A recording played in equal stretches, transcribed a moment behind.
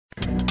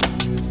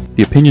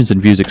The opinions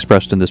and views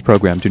expressed in this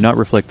program do not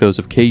reflect those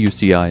of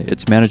KUCI,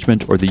 its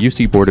management, or the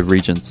UC Board of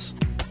Regents.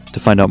 To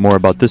find out more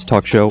about this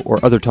talk show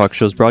or other talk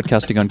shows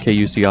broadcasting on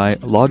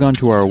KUCI, log on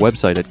to our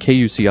website at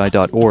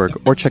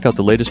kuci.org or check out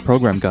the latest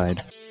program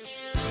guide.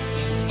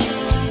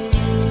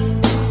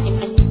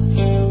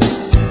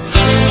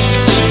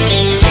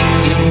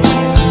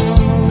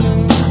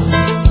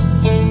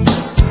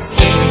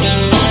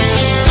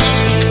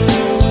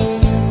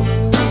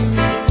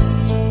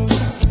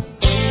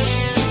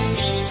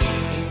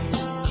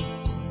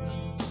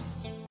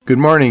 Good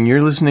morning.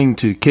 You're listening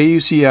to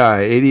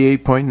KUCI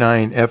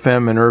 88.9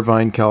 FM in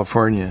Irvine,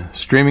 California,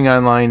 streaming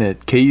online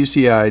at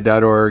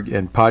kuci.org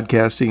and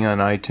podcasting on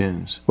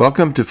iTunes.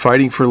 Welcome to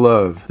Fighting for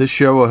Love. This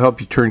show will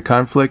help you turn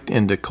conflict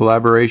into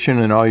collaboration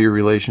in all your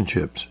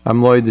relationships.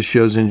 I'm Lloyd, the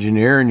show's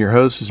engineer, and your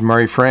host is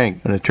Mari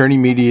Frank, an attorney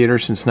mediator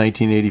since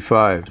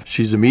 1985.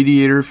 She's a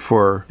mediator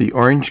for the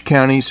Orange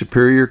County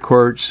Superior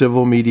Court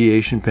Civil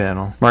Mediation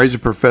Panel. Mari's a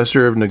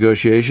professor of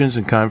negotiations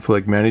and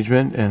conflict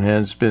management and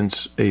has been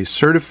a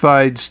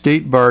certified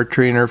state bar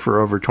trainer for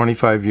over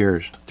 25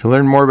 years. To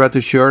learn more about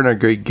the show and our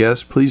great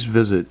guests, please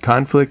visit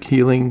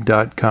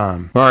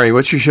conflicthealing.com. Mari,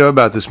 what's your show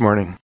about this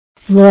morning?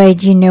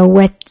 Lloyd, you know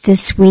what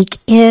this week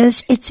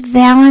is? It's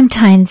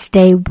Valentine's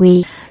Day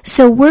week.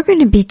 So we're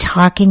going to be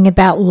talking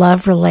about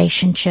love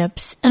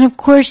relationships. And of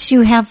course,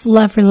 you have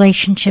love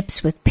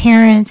relationships with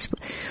parents,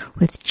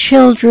 with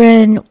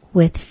children,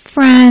 with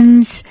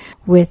friends,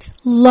 with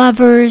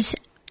lovers.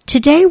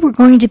 Today we're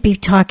going to be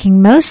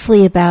talking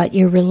mostly about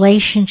your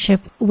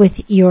relationship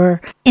with your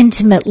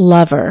intimate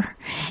lover,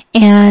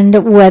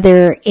 and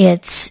whether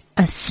it's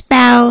a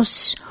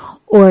spouse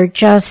or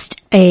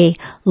just a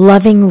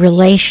loving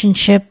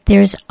relationship,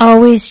 there's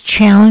always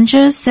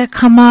challenges that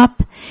come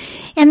up,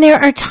 and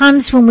there are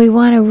times when we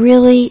want to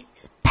really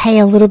pay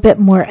a little bit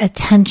more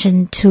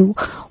attention to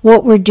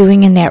what we're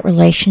doing in that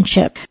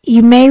relationship.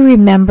 You may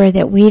remember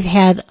that we've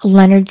had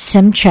Leonard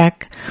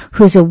Simchuk,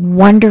 who's a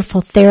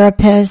wonderful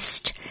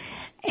therapist,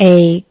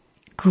 a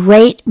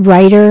great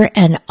writer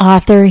and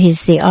author.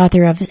 He's the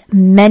author of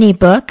many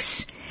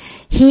books.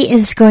 He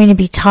is going to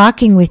be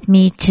talking with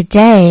me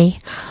today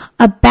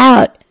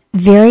about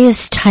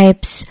various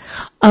types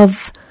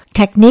of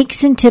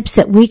techniques and tips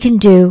that we can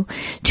do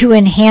to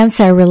enhance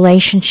our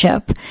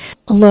relationship.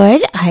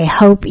 Lloyd, I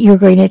hope you're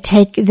going to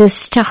take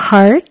this to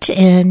heart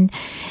and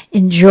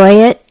enjoy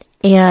it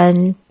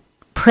and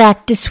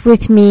practice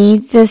with me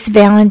this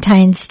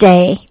Valentine's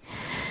Day.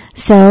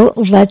 So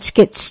let's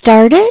get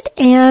started,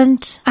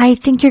 and I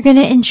think you're going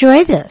to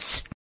enjoy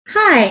this.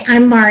 Hi,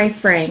 I'm Mari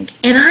Frank,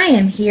 and I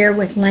am here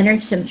with Leonard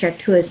Simchuk,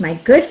 who is my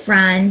good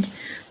friend,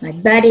 my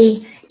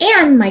buddy,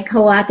 and my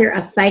co-author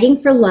of Fighting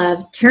for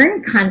Love,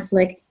 Turn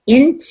Conflict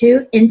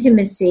into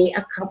Intimacy,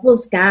 a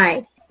Couple's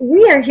Guide.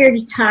 We are here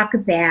to talk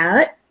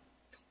about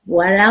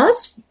what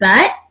else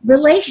but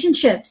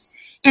relationships.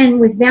 And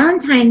with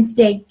Valentine's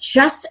Day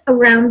just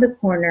around the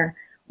corner,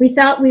 we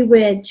thought we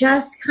would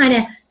just kind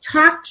of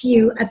talk to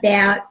you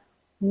about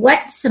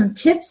what some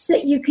tips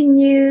that you can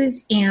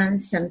use and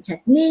some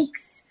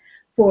techniques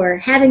for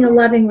having a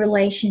loving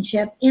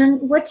relationship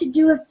and what to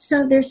do if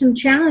there's some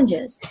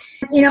challenges.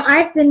 You know,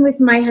 I've been with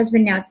my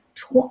husband now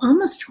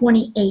almost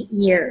 28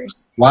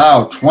 years.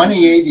 Wow,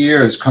 28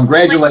 years.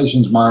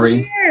 Congratulations,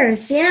 Mari.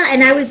 Years, yeah.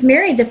 And I was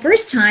married the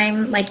first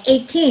time like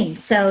 18.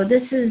 So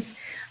this is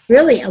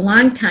really a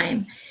long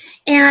time.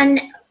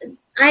 And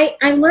I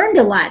learned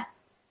a lot.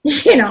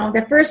 You know,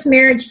 the first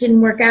marriage didn't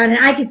work out, and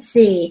I could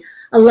see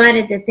a lot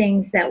of the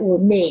things that were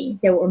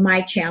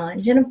my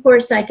challenge. And of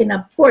course, I can,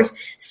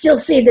 still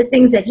see the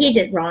things that he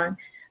did wrong.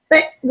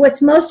 But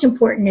what's most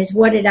important is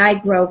what did I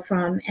grow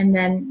from, and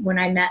then when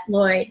I met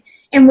Lloyd.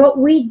 And what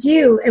we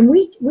do, and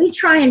we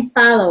try and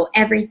follow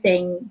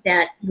everything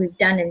that we've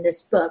done in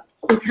this book,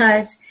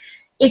 because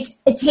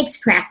it takes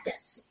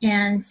practice.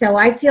 And so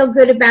I feel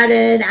good about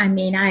it. I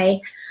mean, I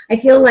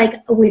feel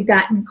like we've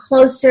gotten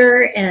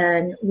closer,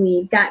 and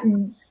we've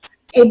gotten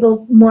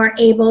more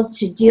able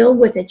to deal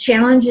with the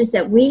challenges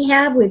that we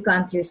have. We've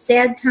gone through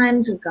sad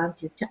times, we've gone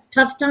through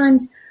tough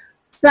times,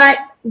 but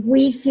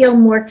we feel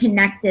more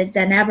connected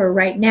than ever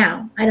right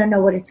now. I don't know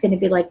what it's going to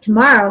be like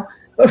tomorrow,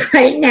 but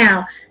right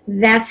now,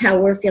 that's how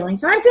we're feeling.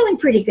 So I'm feeling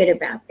pretty good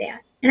about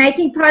that. And I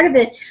think part of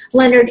it,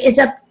 Leonard, is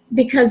up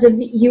because of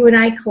you and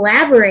I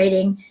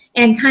collaborating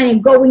and kind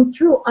of going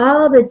through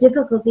all the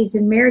difficulties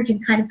in marriage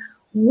and kind of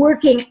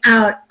working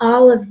out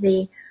all of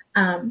the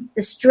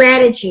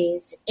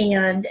strategies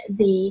and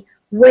the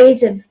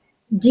ways of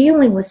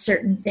dealing with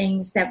certain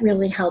things that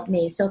really helped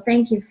me. So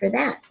thank you for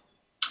that.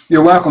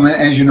 You're welcome.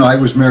 As you know, I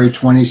was married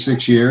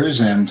 26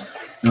 years and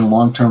in a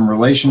long-term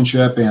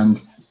relationship,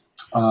 and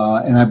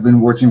I've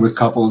been working with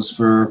couples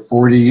for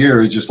 40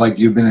 years, just like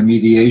you've been in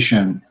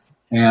mediation.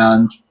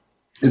 And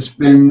it's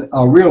been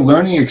a real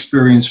learning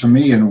experience for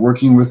me in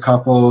working with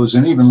couples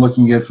and even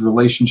looking at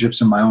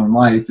relationships in my own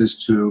life as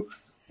to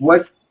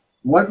what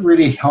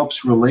really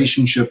helps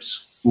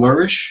relationships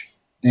flourish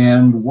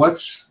and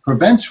what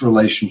prevents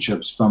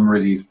relationships from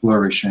really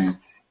flourishing.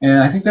 And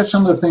I think that's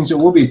some of the things that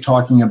we'll be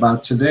talking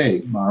about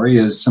today, Mari,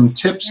 is some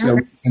tips that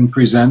we can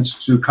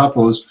present to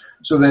couples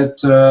so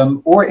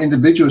that, or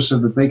individuals, so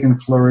that they can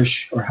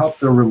flourish or help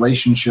their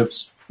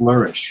relationships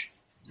flourish.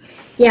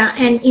 Yeah,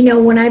 and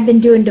when I've been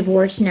doing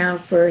divorce now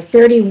for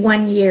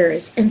 31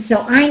 years, and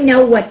so I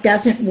know what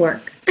doesn't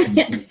work.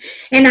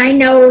 And I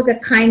know the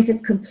kinds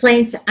of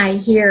complaints I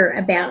hear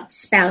about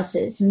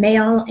spouses,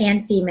 male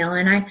and female.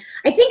 And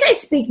I think I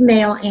speak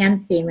male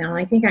and female.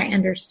 I think I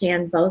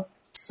understand both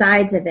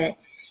sides of it.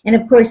 And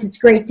of course, it's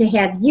great to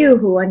have you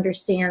who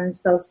understands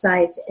both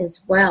sides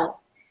as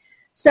well.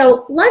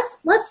 So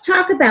let's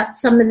talk about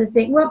some of the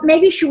things. Well,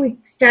 maybe should we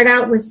start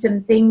out with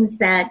some things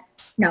that?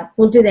 No,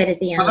 we'll do that at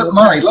the end.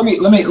 Mari, let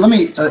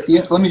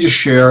me just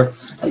share.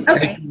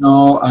 Okay.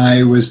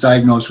 I was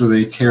diagnosed with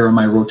a tear in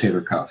my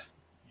rotator cuff,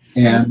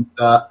 and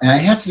I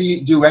have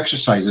to do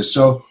exercises.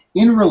 So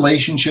in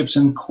relationships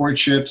and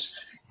courtships,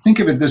 think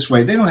of it this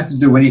way: they don't have to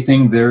do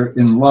anything. They're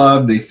in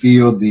love. They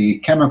feel the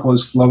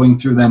chemicals flowing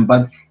through them.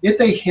 But if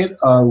they hit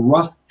a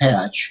rough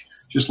patch,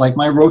 just like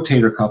my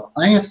rotator cuff,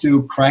 I have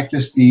to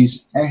practice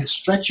these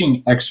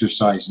stretching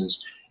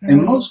exercises. Mm-hmm.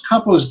 And most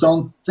couples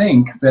don't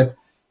think that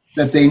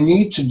they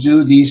need to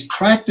do these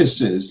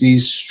practices,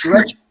 these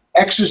stretch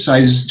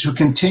exercises to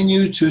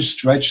continue to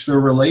stretch their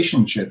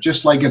relationship.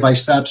 Just like if I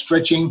stop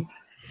stretching,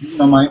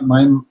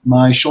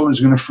 my shoulder's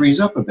going to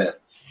freeze up a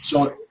bit.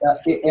 So,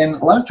 and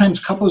a lot of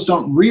times couples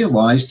don't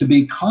realize, to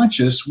be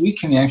conscious, we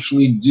can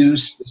actually do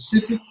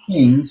specific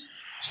things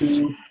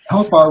to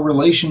help our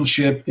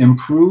relationship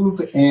improve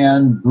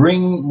and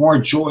bring more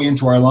joy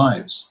into our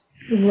lives.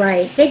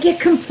 Right. They get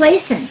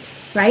complacent,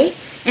 right?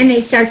 And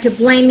they start to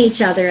blame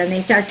each other, and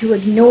they start to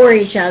ignore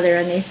each other,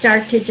 and they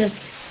start to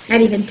just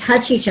not even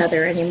touch each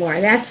other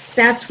anymore.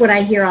 That's what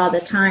I hear all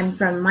the time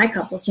from my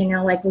couples.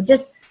 Like we're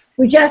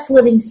just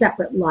living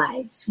separate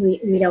lives.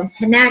 We don't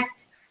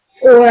connect,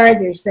 or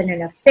there's been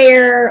an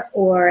affair,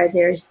 or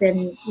there's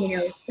been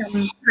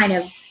some kind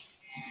of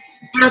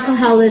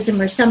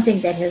alcoholism or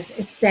something that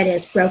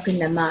has broken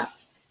them up.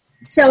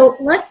 So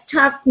let's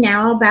talk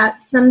now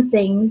about some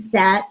things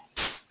that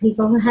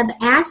people have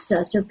asked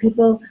us, or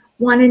people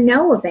want to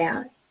know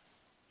about.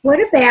 What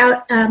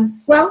about, I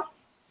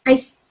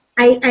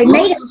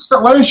made it.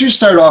 Why don't you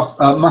start off,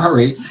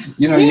 Mari?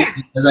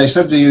 As I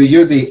said to you,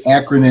 you're the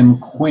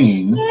acronym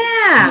queen.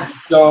 Yeah.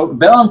 So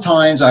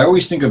Valentine's, I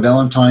always think of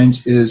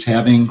Valentine's as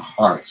having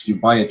hearts. You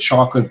buy a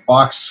chocolate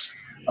box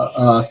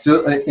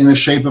in the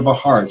shape of a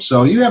heart.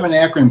 So you have an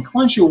acronym.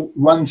 Why don't you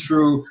run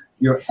through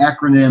your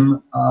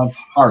acronym of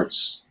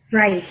hearts?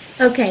 Right.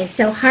 Okay.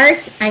 So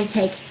hearts, I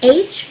take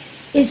H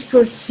is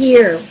for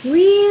hear.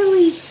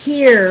 Really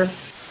hear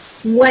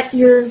what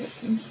your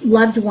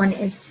loved one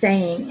is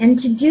saying. And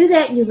to do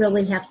that, you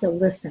really have to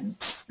listen,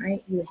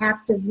 right? You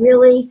have to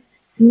really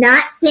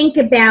not think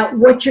about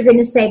what you're going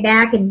to say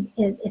back. And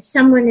if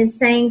someone is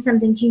saying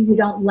something to you you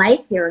don't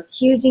like, they're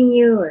accusing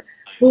you or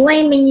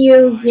blaming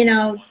you,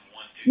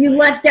 you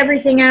left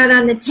everything out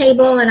on the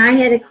table and I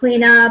had to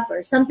clean up,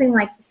 or something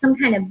like some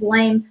kind of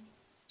blame.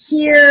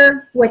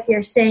 Hear what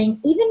they're saying,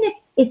 even if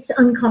it's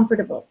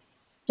uncomfortable.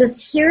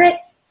 Just hear it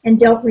and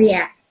don't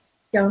react.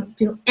 Don't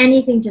do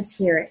anything, just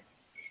hear it.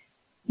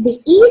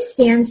 The E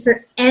stands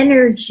for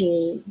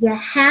energy. You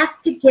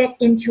have to get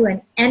into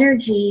an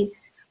energy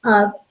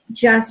of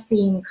just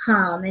being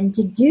calm. And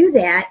to do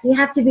that, you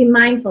have to be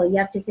mindful. You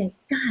have to think,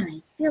 God,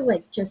 I feel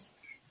like just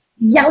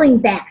yelling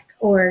back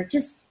or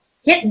just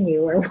hitting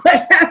you or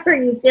whatever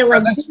you feel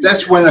like.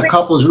 That's when a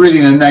couple is really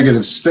in a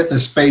negative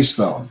space,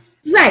 though.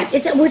 Right.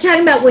 We're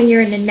talking about when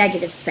you're in a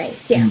negative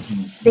space, yeah,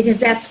 because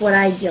that's what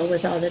I deal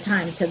with all the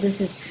time. So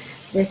this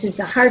is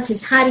the heart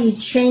is how do you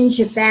change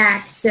it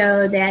back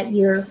so that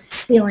you're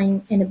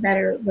feeling in a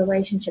better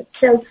relationship.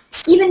 So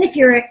even if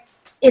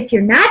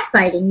you're not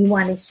fighting, you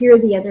want to hear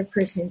the other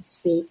person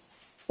speak.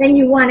 Then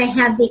you want to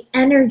have the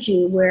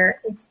energy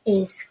where it's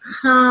a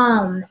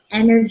calm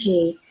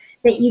energy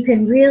that you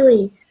can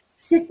really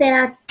sit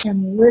back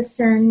and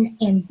listen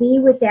and be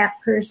with that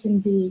person,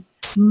 be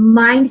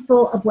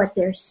mindful of what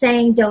they're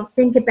saying. Don't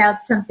think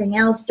about something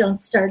else.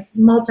 Don't start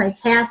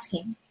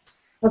multitasking.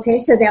 Okay,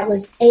 so that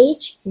was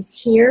H is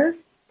here.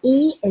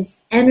 E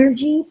is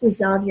energy,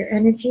 resolve your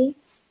energy.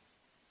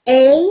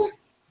 A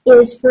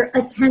is for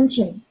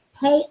attention.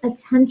 Pay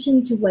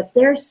attention to what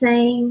they're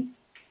saying.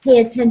 Pay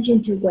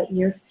attention to what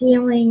you're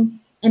feeling.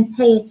 And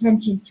pay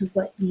attention to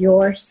what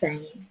you're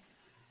saying.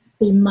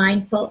 Be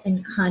mindful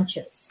and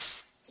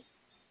conscious.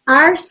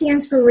 R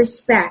stands for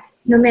respect.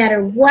 No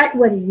matter what,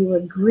 whether you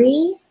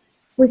agree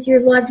with your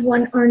loved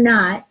one or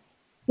not,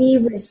 be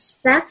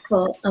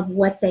respectful of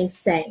what they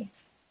say.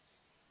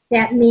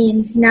 That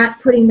means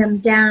not putting them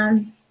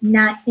down,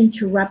 not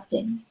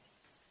interrupting.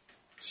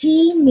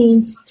 T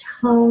means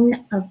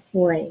tone of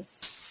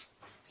voice.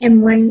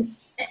 And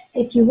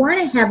if you want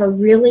to have a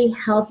really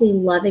healthy,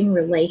 loving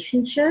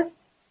relationship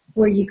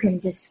where you can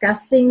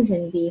discuss things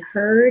and be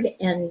heard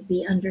and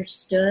be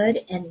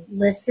understood and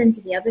listen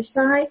to the other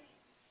side,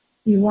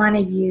 you want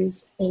to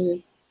use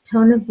a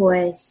tone of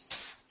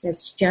voice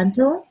that's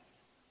gentle,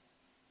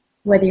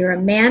 Whether you're a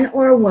man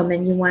or a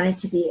woman, you want it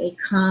to be a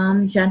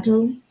calm,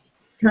 gentle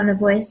tone of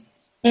voice,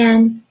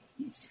 and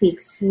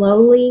speak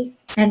slowly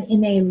and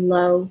in a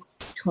low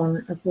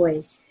tone of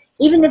voice.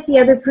 Even if the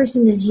other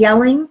person is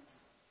yelling,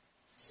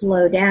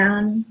 slow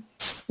down,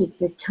 keep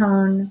the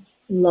tone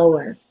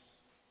lower.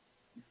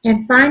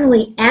 And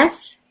finally,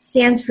 S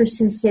stands for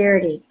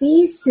sincerity.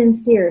 Be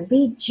sincere,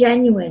 be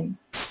genuine.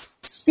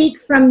 Speak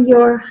from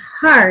your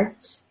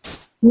heart,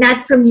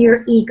 not from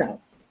your ego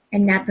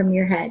and not from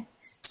your head.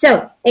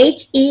 So,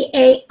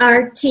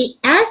 HEARTS,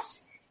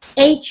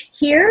 H,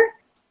 hear,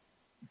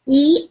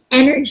 E,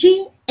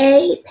 energy,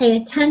 A, pay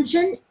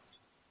attention,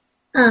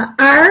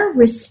 R,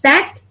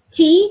 respect,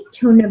 T,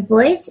 tone of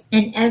voice,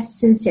 and S,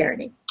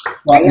 sincerity.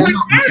 Well,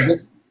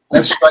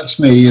 that strikes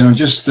me.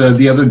 Just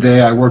the other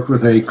day I worked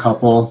with a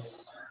couple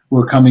who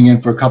were coming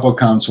in for couple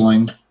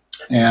counseling,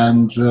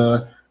 and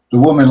the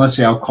woman, let's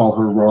say I'll call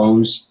her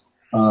Rose,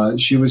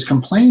 she was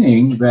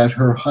complaining that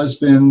her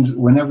husband,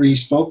 whenever he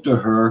spoke to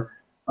her,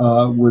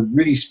 would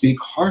really speak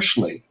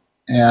harshly.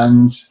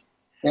 And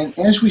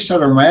as we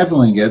started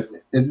unraveling it,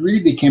 it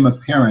really became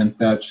apparent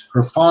that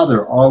her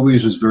father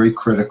always was very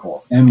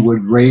critical and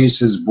would raise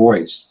his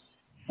voice.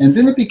 And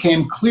then it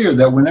became clear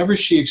that whenever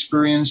she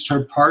experienced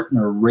her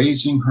partner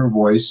raising her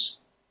voice,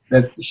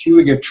 that she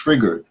would get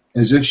triggered,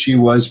 as if she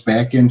was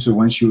back into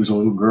when she was a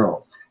little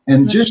girl.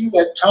 And just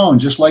that tone,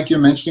 just like you're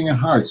mentioning in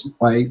Hearts,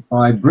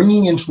 by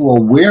bringing into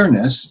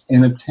awareness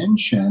and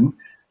attention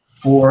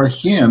for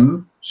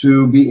him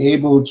to be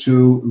able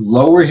to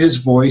lower his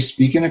voice,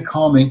 speak in a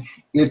calming,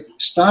 it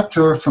stopped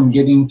her from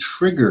getting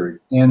triggered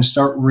and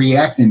start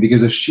reacting,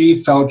 because if she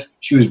felt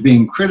she was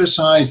being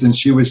criticized, then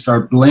she would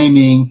start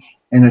blaming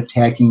and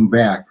attacking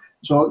back.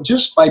 So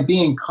just by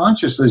being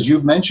conscious, as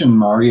you've mentioned,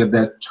 Mari, of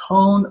that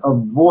tone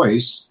of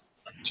voice,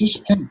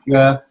 just think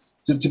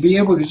to be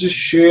able to just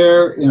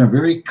share in a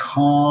very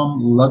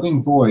calm,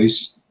 loving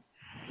voice,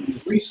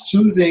 very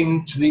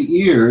soothing to the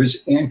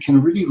ears, and can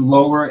really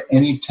lower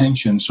any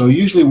tension. So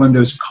usually when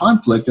there's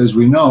conflict, as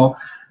we know,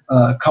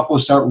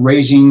 couples start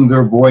raising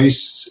their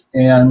voice,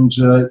 and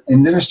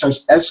then it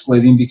starts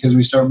escalating because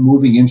we start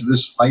moving into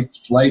this fight,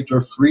 flight, or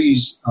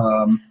freeze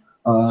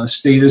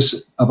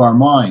status of our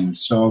mind.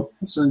 So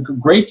it's a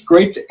great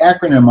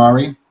acronym,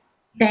 Mari.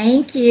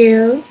 Thank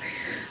you.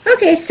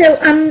 Okay, so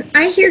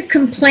I hear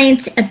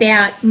complaints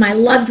about my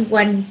loved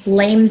one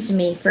blames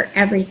me for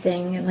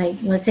everything. Like,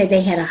 let's say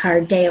they had a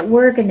hard day at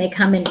work and they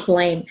come and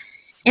blame.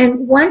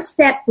 And once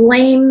that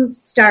blame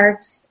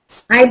starts,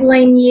 I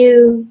blame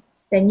you,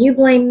 then you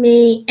blame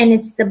me, and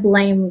it's the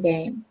blame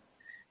game.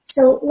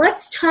 So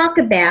let's talk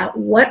about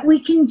what we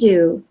can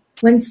do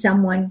when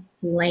someone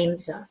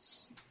blames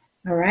us.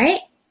 All right?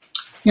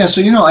 Yeah,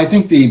 so, I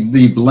think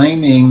the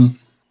blaming,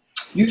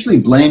 usually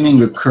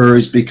blaming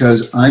occurs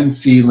because I'm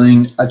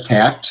feeling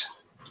attacked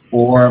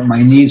or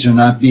my needs are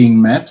not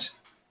being met,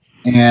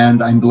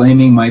 and I'm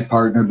blaming my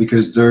partner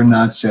because they're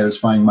not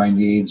satisfying my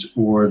needs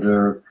or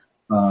they're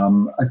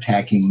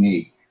attacking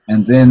me.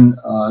 And then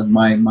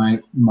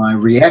my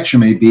reaction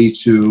may be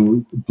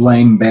to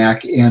blame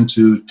back and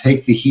to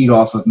take the heat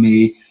off of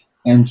me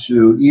and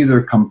to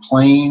either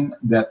complain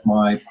that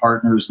my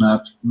partner is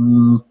not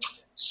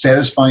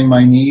satisfying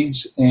my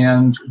needs,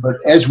 but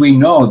as we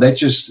know, that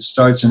just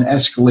starts an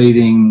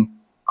escalating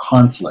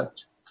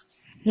conflict.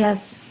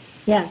 Yes.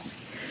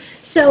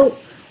 So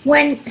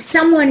when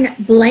someone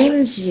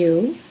blames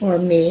you or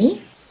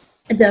me,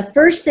 the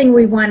first thing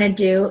we want to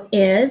do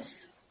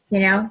is,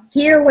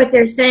 hear what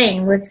they're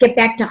saying. Let's get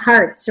back to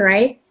Hearts,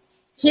 right?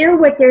 Hear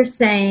what they're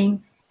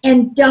saying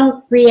and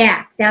don't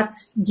react.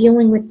 That's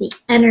dealing with the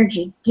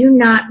energy. Do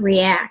not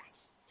react.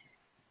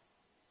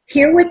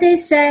 Hear what they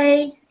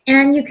say.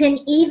 And you can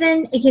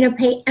even,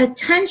 pay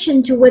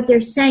attention to what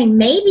they're saying.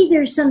 Maybe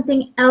there's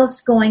something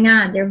else going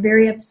on. They're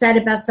very upset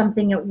about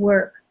something at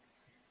work.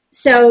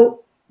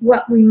 So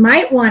what we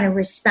might want to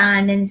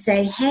respond and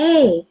say,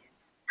 hey,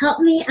 help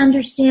me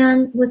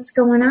understand what's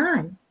going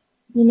on.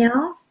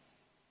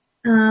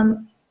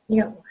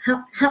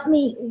 Help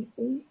me.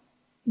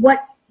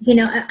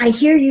 I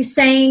hear you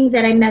saying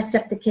that I messed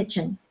up the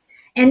kitchen.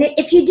 And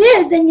if you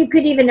did, then you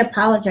could even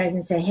apologize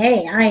and say,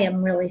 hey, I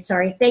am really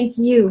sorry. Thank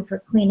you for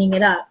cleaning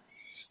it up.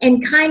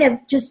 And kind of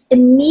just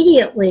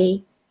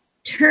immediately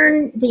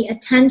turn the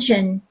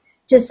attention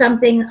to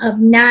something of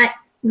not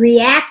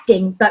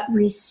reacting, but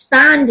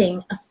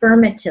responding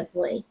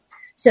affirmatively.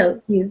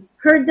 So you've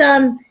heard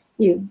them,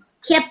 you've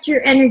kept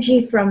your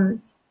energy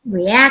from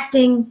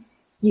reacting,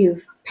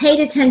 you've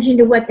paid attention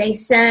to what they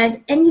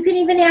said, and you can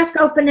even ask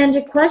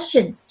open-ended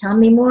questions. Tell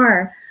me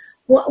more.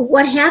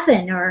 What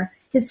happened? Or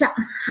just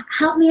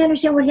help me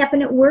understand what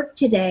happened at work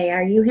today.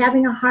 Are you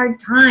having a hard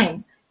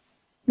time?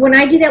 When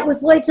I do that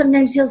with Lloyd,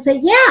 sometimes he'll say,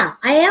 yeah,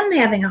 I am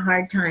having a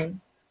hard time.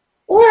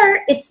 Or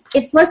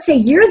if let's say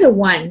you're the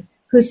one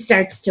who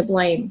starts to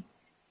blame,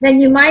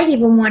 then you might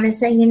even want to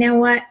say, you know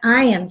what,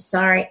 I am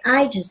sorry.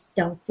 I just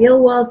don't feel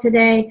well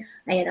today.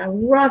 I had a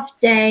rough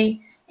day,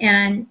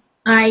 and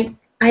I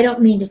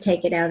don't mean to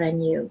take it out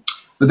on you.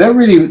 But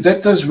that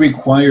does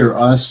require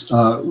us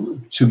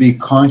to be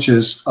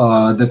conscious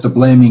that the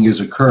blaming is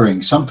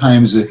occurring.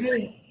 Sometimes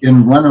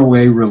in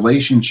runaway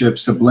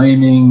relationships, the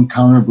blaming,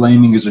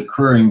 counter-blaming is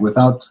occurring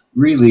without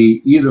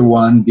really either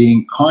one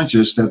being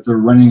conscious that they're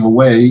running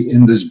away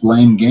in this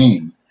blame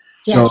game.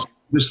 Yes. So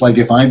just like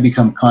if I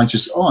become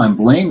conscious, I'm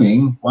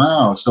blaming,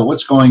 wow, so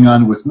what's going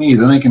on with me?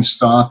 Then I can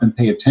stop and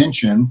pay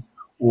attention.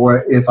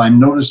 Or if I'm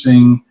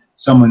noticing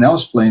someone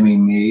else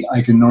blaming me,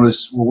 I can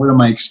notice, well, what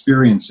am I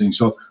experiencing?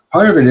 So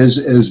part of it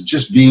is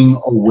just being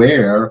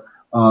aware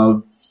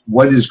of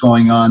what is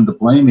going on, the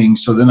blaming,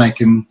 so then I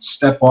can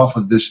step off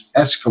of this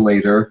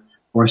escalator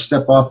or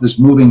step off this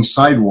moving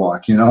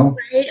sidewalk,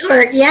 Right,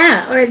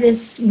 or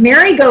this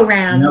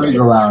merry-go-round.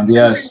 Merry-go-round,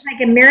 yes. It's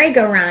like a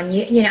merry-go-round.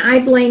 I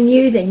blame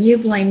you, then you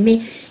blame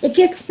me. It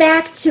gets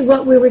back to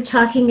what we were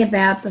talking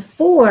about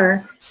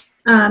before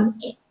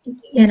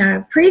in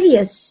our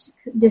previous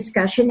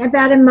discussion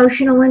about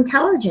emotional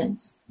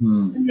intelligence.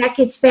 And that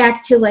gets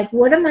back to, like,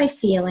 what am I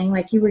feeling,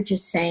 like you were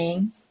just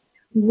saying,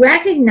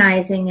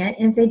 recognizing it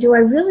and say, do I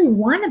really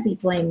want to be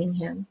blaming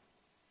him?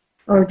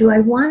 Or do I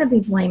want to be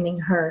blaming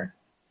her?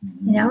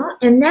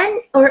 And then,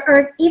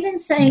 or even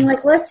saying,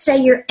 like, let's say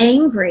you're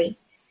angry.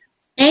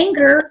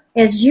 Anger,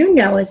 as you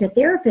know, as a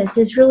therapist,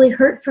 is really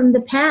hurt from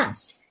the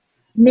past.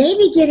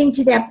 Maybe getting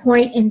to that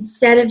point,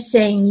 instead of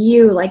saying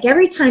you, like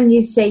every time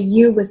you say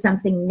you with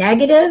something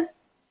negative,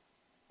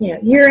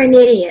 you're an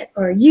idiot,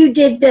 or you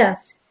did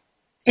this,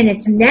 and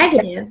it's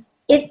negative,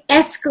 it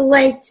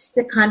escalates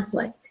the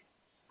conflict.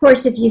 Of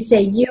course, if you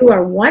say you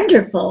are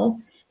wonderful,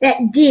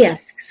 that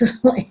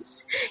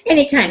de-escalates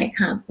any kind of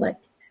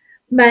conflict.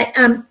 But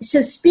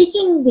so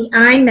speaking the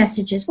I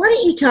messages, why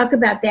don't you talk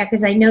about that?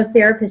 Because I know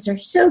therapists are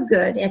so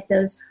good at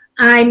those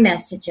I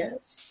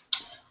messages.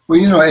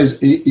 Well, as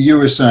you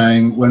were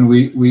saying, when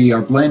we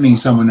are blaming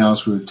someone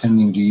else, we're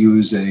tending to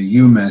use a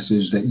you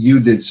message, that you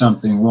did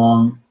something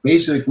wrong.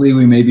 Basically,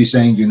 we may be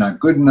saying you're not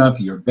good enough,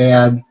 you're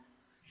bad,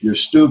 you're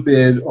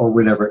stupid, or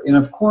whatever. And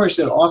of course,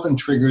 it often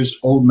triggers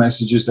old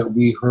messages that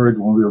we heard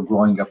when we were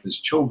growing up as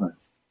children.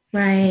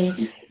 Right.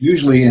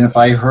 Usually, and if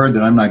I heard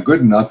that I'm not good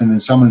enough, and then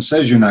someone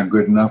says you're not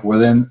good enough, well,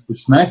 then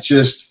it's not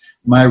just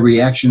my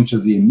reaction to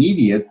the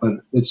immediate, but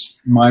it's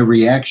my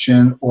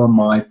reaction or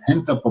my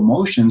pent-up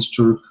emotions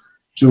to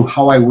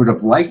how I would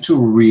have liked to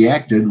have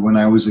reacted when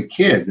I was a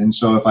kid. And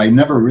so if I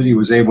never really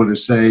was able to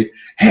say,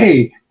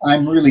 hey,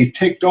 I'm really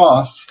ticked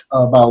off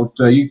about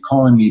you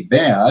calling me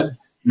bad,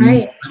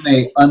 right, I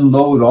may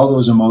unload all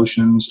those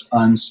emotions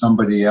on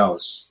somebody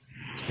else.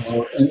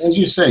 And as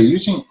you say,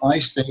 using I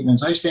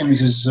statements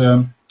is,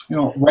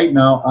 right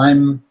now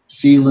I'm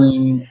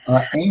feeling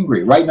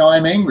angry. Right now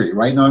I'm angry.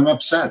 Right now I'm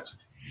upset.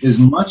 Is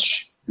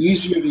much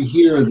easier to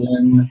hear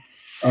than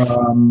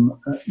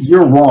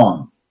you're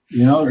wrong.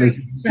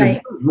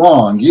 Right.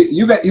 Wrong.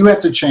 You have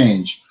to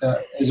change,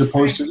 as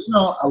opposed to,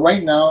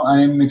 right now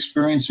I'm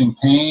experiencing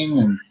pain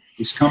and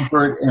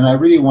discomfort, and I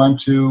really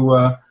want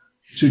to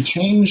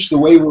change the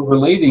way we're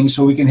relating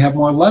so we can have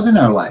more love in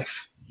our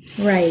life.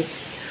 Right.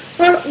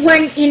 Or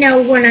when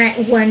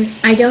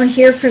I don't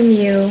hear from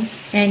you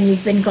and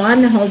you've been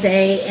gone the whole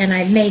day and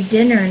I've made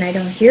dinner and I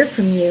don't hear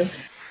from you,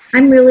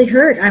 I'm really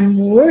hurt. I'm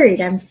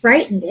worried. I'm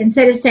frightened.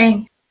 Instead of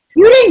saying,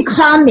 you didn't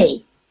call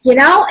me,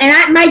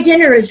 and my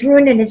dinner is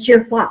ruined and it's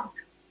your fault.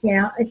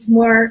 It's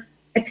more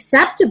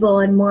acceptable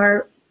and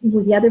more,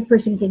 the other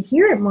person can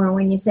hear it more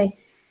when you say,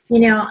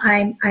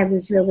 I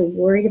was really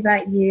worried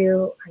about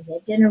you. I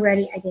had dinner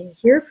ready. I didn't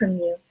hear from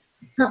you.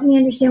 Help me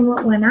understand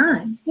what went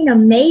on.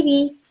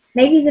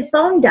 Maybe the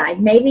phone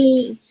died.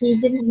 Maybe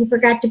he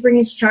forgot to bring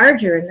his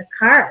charger in the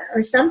car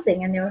or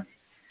something.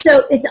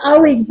 So it's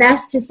always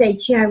best to say,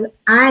 gee,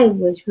 I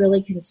was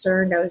really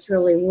concerned. I was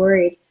really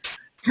worried.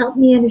 Help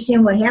me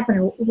understand what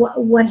happened.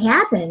 What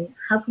happened?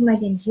 How come I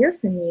didn't hear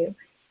from you?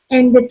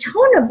 And the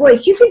tone of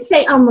voice, you can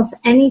say almost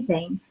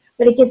anything,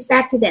 but it gets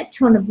back to that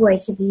tone of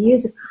voice. If you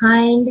use a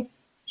kind,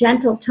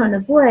 gentle tone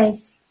of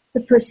voice,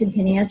 the person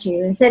can answer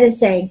you. Instead of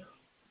saying,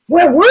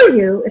 where were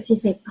you? If you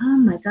say, oh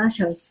my gosh,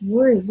 I was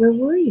worried. Where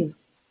were you?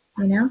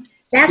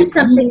 That's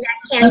something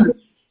that can be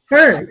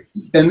heard.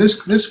 And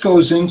this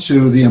goes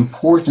into the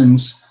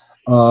importance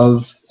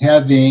of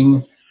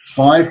having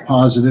 5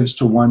 positives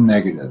to 1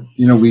 negative.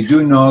 We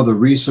do know the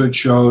research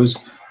shows,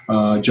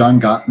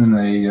 John Gottman,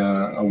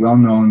 a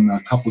well-known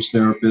couples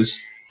therapist,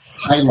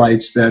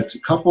 highlights that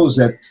couples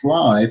that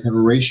thrive have a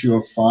ratio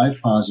of 5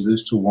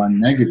 positives to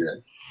 1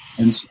 negative.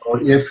 And so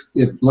if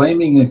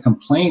blaming and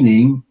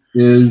complaining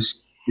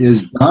is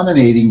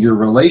dominating your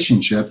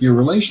relationship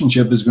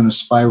is going to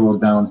spiral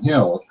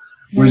downhill.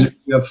 Whereas if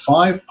you have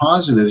 5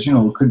 positives,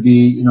 it could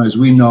be, as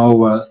we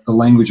know, The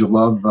Language of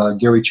Love,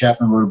 Gary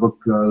Chapman wrote a book,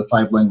 The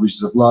 5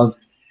 Languages of Love.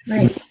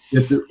 Right.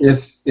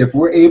 If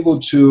we're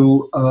able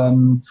to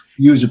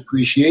use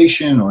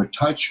appreciation or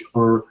touch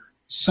or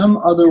some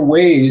other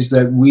ways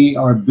that we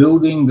are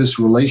building this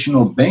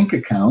relational bank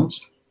account,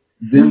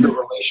 then the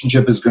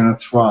relationship is going to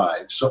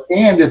thrive. So,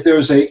 and if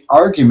there's an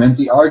argument,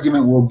 the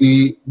argument will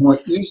be more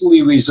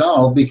easily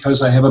resolved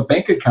because I have a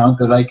bank account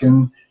that I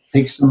can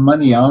take some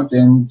money out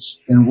and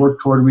work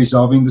toward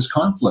resolving this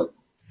conflict.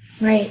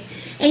 Right.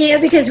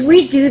 And, because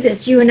we do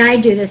this, you and I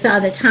do this all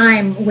the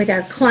time with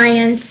our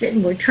clients,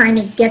 and we're trying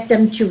to get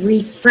them to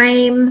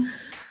reframe.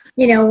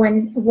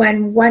 When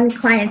one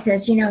client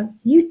says,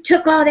 you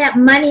took all that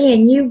money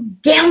and you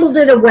gambled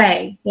it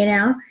away,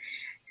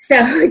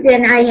 So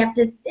then I have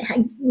to,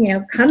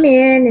 come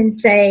in and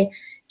say,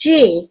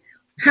 gee,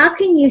 how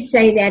can you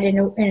say that in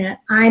an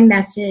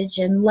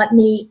iMessage, and let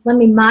me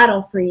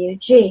model for you.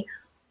 Gee,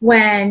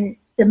 when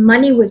the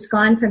money was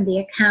gone from the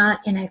account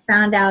and I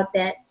found out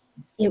that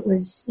it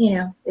was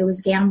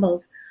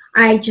gambled,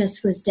 I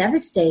just was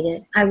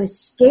devastated. I was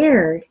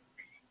scared,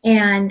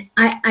 and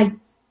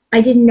I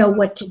didn't know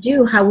what to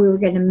do, how we were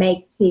going to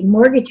make the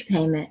mortgage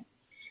payment.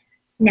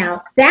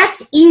 Now,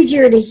 that's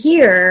easier to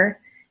hear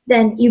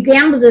than you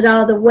gambled it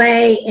all the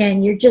way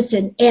and you're just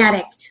an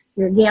addict.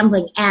 You're a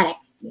gambling addict,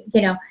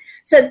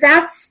 So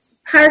that's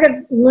part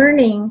of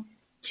learning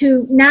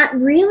to not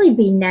really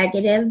be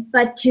negative,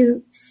 but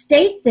to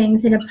state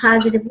things in a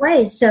positive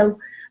way. So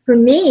for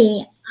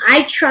me,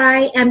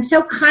 I'm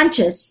so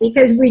conscious,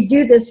 because we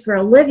do this for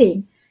a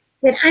living,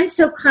 that I'm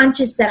so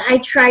conscious that I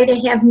try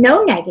to have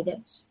no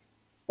negatives,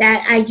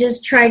 that I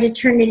just try to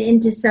turn it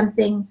into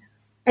something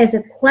as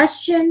a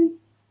question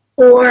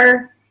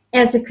or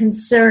as a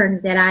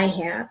concern that I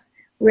have,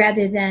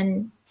 rather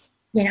than,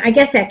 I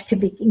guess that could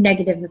be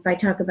negative if I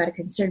talk about a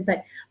concern,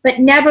 but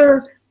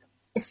never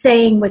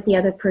saying what the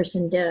other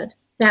person did.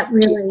 That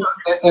really.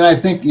 And I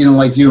think,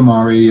 like you,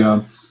 Mari,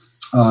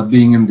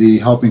 being in the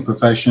helping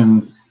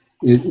profession,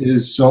 it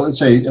is, so let's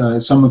say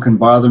someone can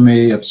bother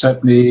me,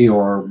 upset me,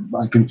 or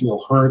I can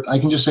feel hurt. I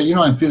can just say,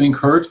 I'm feeling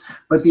hurt,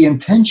 but the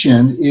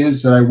intention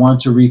is that I want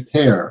to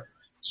repair.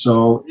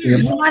 So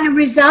you want to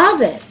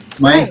resolve it.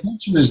 My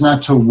intention is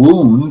not to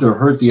wound or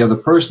hurt the other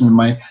person.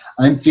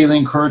 I'm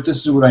feeling hurt.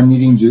 This is what I'm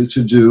needing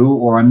to do,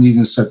 or I'm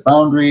needing to set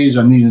boundaries.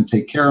 I'm needing to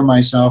take care of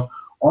myself.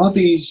 All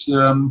these,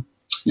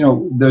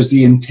 there's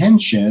the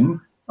intention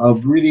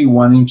of really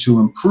wanting to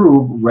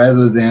improve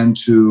rather than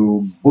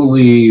to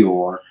bully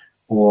or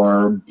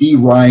be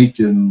right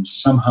and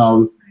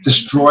somehow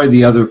destroy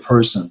the other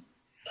person.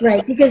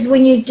 Right, because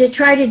when you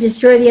try to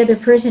destroy the other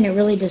person, it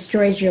really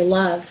destroys your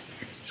love.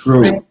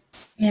 True. Right?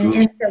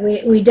 And so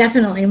we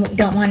definitely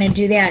don't want to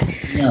do that.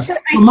 Yeah. So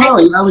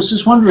Mari, I was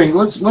just wondering,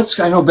 let's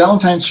I know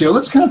Valentine's here.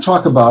 Let's kind of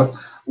talk about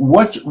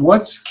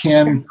what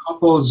can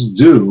couples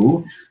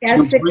do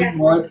to bring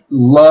more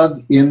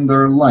love in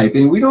their life.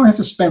 And we don't have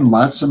to spend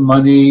lots of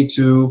money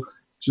to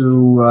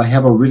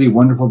have a really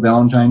wonderful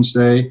Valentine's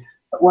Day.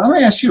 Well, let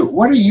me ask you,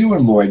 what are you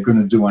and Lloyd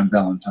going to do on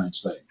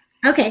Valentine's Day?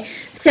 Okay,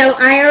 so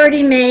I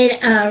already made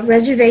a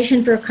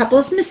reservation for a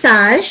couples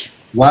massage.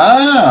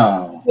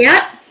 Wow.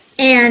 Yep,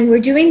 and we're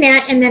doing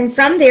that. And then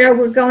from there,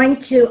 we're going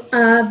to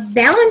a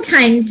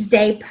Valentine's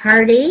Day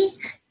party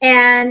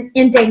in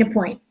Dana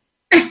Point.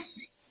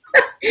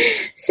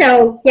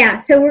 So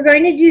we're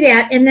going to do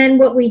that. And then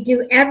what we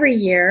do every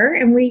year,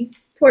 and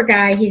poor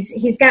guy,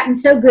 he's gotten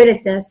so good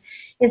at this,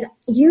 is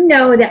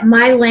that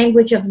my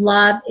language of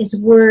love is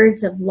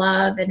words of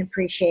love and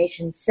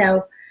appreciation.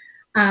 So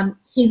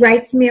he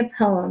writes me a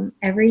poem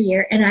every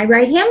year, and I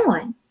write him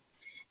one.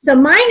 So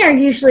mine are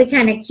usually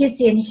kind of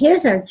cutesy, and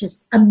his are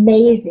just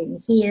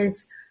amazing.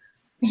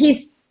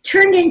 He's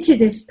turned into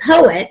this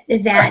poet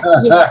that,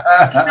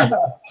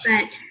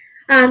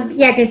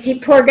 because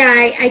poor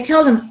guy, I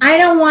told him, I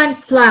don't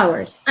want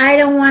flowers. I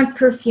don't want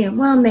perfume.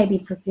 Well, maybe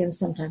perfume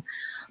sometime.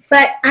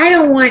 But I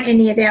don't want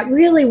any of that.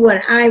 Really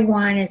what I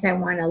want is I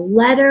want a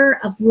letter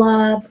of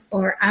love,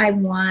 or I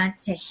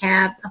want to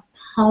have a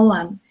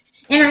poem.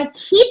 And I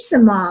keep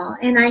them all,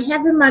 and I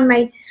have them on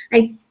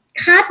I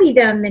copy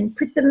them and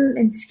put them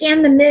and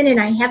scan them in, and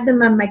I have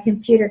them on my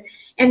computer,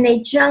 and they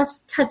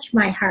just touch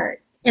my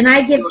heart. And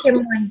I give him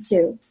one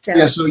too. So.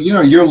 Yeah, so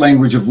your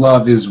language of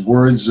love is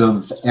words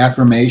of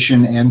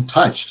affirmation and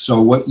touch.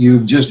 So what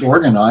you've just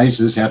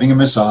organized is having a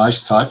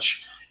massage,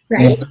 touch,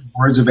 right. And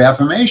words of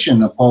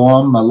affirmation, a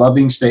poem, a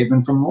loving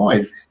statement from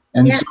Lloyd.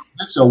 And so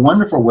that's a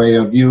wonderful way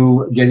of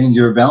you getting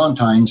your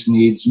Valentine's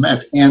needs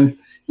met. And,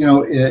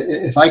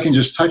 if I can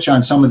just touch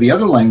on some of the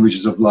other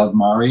languages of love,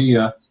 Mari,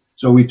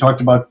 so we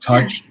talked about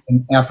touch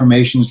and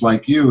affirmations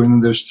like you,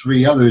 and there's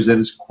 3 others. That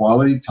is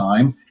quality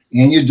time,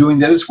 and you're doing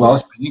that as well,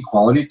 spending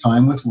quality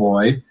time with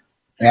Lloyd.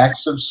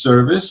 Acts of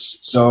service,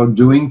 so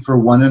doing for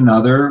one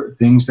another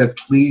things that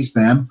please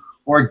them,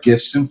 or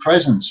gifts and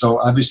presents. So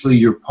obviously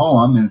your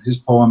poem and his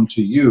poem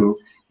to you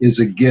is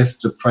a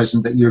gift, a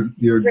present that you're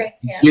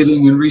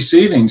giving and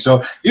receiving.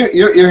 So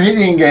you're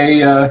hitting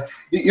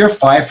you're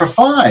 5 for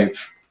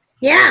 5.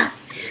 Yeah.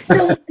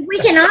 So we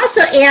can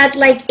also add,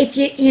 like, if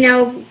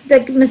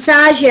the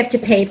massage you have to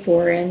pay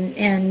for,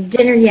 and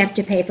dinner you have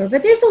to pay for,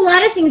 but there's a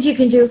lot of things you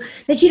can do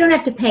that you don't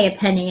have to pay a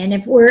penny. And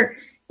if we're,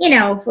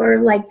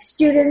 for like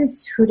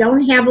students who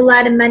don't have a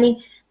lot of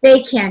money,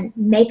 they can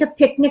make a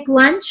picnic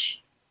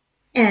lunch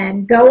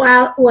and go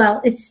out.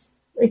 Well, it's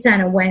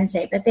on a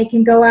Wednesday, but they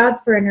can go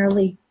out for an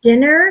early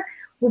dinner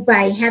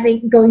by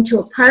going to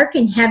a park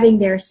and having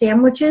their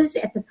sandwiches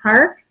at the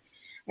park.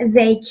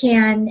 They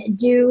can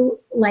do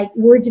like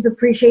words of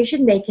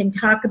appreciation. They can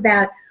talk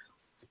about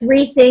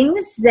 3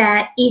 things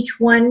that each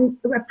one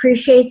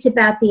appreciates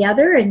about the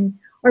other, and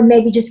or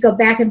maybe just go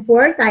back and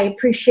forth. I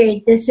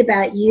appreciate this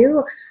about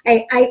you.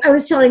 I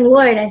was telling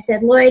Lloyd, I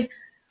said, Lloyd,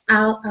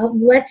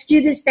 let's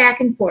do this back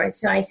and forth.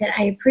 So I said,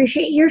 I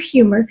appreciate your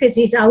humor because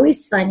he's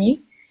always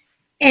funny.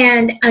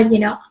 And,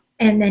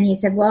 and then he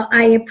said, well,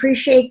 I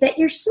appreciate that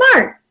you're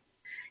smart.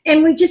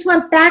 And we just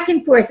went back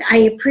and forth. I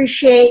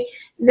appreciate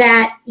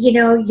that,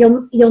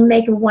 you'll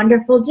make a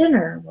wonderful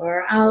dinner,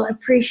 or I'll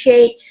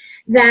appreciate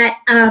that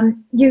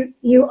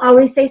you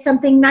always say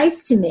something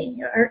nice to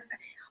me. Or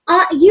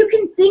you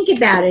can think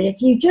about it.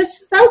 If you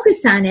just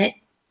focus on it,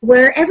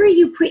 wherever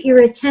you put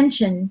your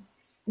attention,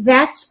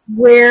 that's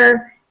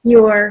where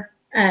your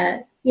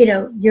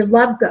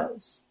love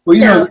goes.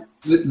 Well,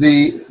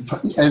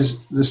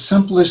 as the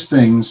simplest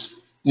things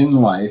in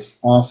life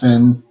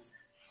often,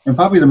 and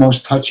probably the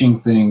most touching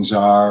things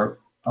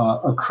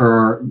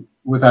occur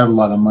without a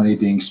lot of money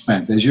being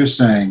spent. As you're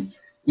saying,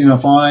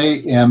 if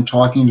I am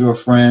talking to a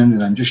friend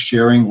and I'm just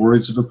sharing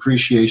words of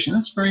appreciation,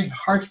 it's very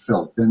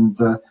heartfelt and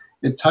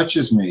it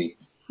touches me.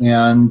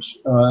 And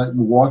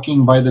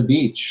walking by the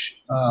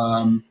beach,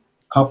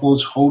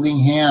 couples holding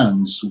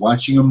hands,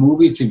 watching a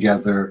movie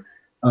together,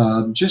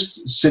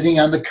 just sitting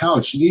on the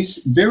couch.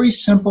 These very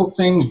simple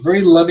things,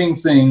 very loving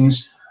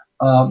things,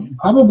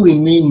 probably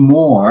mean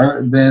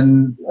more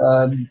than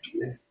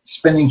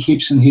spending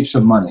heaps and heaps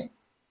of money.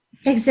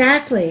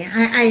 Exactly.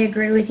 I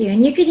agree with you.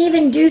 And you can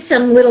even do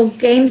some little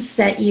games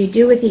that you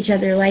do with each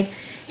other, like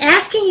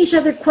asking each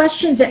other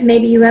questions that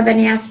maybe you haven't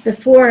asked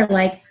before,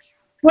 like,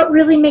 what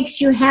really makes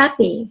you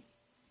happy?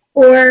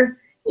 Or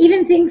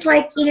even things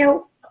like,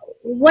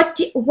 what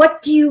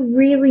do you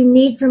really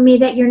need from me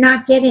that you're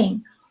not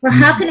getting? Or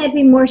how can I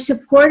be more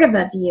supportive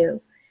of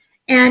you?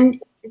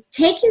 And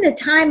taking the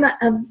time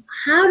of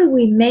how do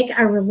we make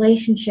our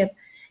relationship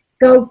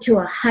go to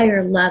a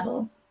higher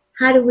level?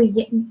 How do we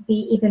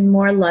be even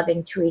more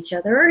loving to each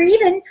other? Or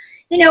even,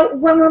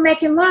 when we're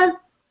making love,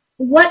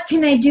 what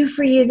can I do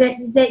for you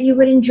that you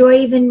would enjoy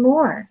even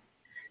more?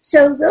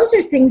 So those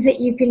are things that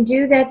you can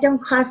do that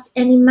don't cost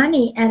any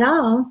money at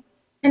all.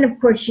 And of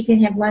course, you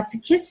can have lots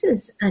of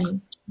kisses.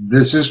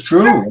 This is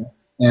true.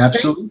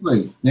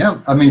 Absolutely. Yeah.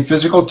 I mean,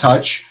 physical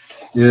touch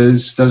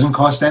doesn't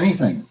cost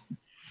anything.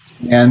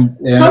 And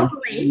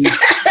hopefully.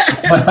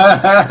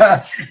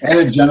 And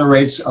it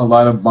generates a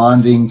lot of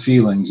bonding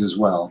feelings as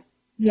well.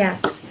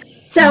 Yes.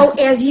 So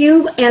as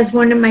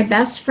one of my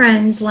best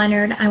friends,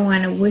 Leonard, I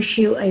want to wish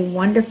you a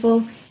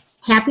wonderful,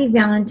 happy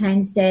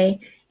Valentine's Day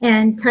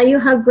and tell you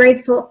how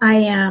grateful I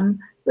am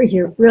for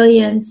your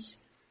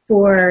brilliance,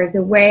 for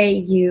the way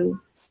you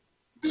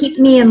keep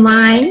me in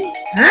line,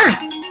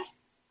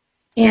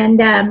 and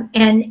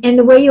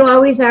the way you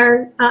always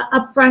are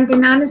upfront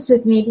and honest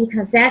with me,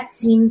 because that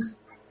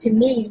seems to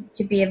me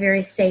to be a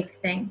very safe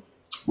thing.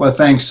 Well,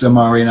 thanks,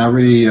 Mari. And I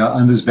really,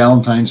 on this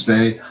Valentine's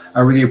Day,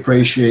 I really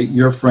appreciate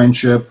your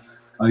friendship.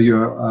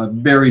 You're a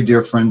very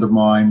dear friend of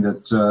mine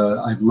that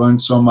I've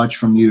learned so much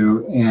from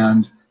you.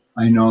 And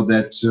I know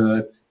that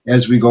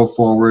as we go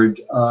forward,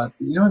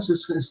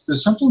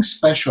 there's something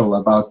special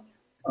about,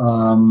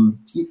 on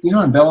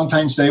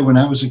Valentine's Day when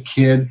I was a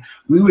kid,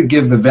 we would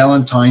give the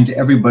Valentine to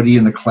everybody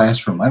in the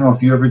classroom. I don't know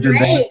if you ever did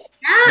that.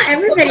 Yeah,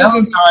 everybody.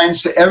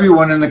 Valentines to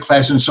everyone in the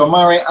classroom. So,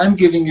 Mari, I'm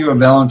giving you a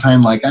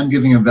Valentine like I'm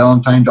giving a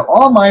Valentine to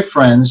all my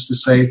friends to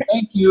say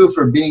thank you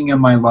for being in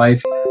my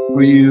life,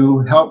 where you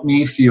helped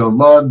me feel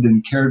loved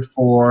and cared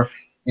for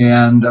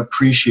and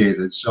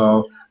appreciated.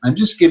 So I'm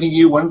just giving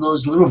you one of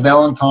those little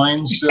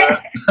Valentines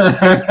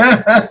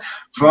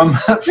from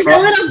with a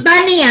little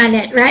bunny on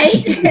it,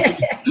 right?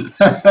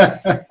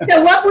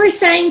 So what we're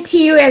saying to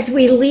you as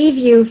we leave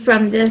you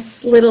from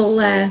this little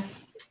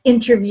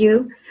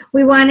interview,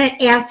 we want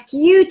to ask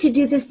you to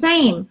do the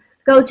same.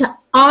 Go to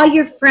all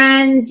your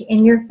friends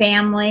in your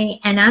family,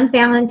 and on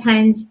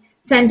Valentine's,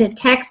 send a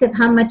text of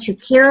how much you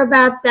care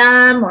about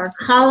them, or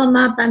call them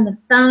up on the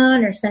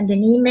phone, or send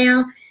an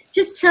email.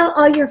 Just tell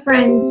all your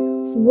friends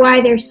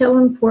why they're so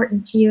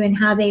important to you and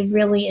how they've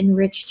really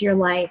enriched your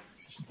life.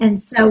 And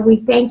so we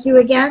thank you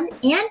again,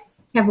 and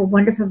have a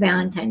wonderful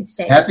Valentine's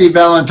Day. Happy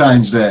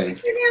Valentine's Day.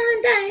 Happy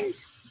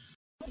Valentine's.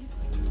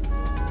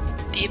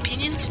 The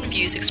opinions and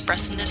views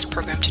expressed in this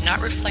program do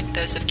not reflect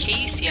those of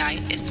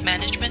KUCI, its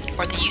management,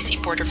 or the UC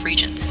Board of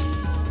Regents.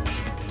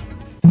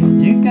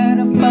 You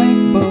gotta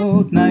fight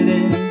both night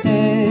and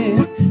day.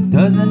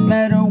 Doesn't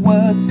matter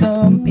what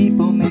some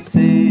people may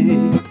say.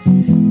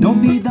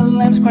 Don't be the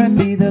lamb's cry,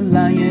 be the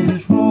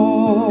lion's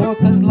roar.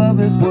 'Cause love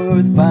is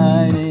worth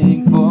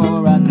fighting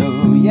for, I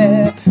know,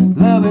 yeah.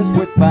 Love is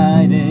worth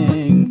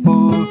fighting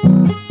for.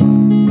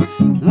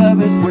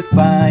 Love is worth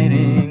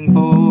fighting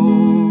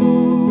for.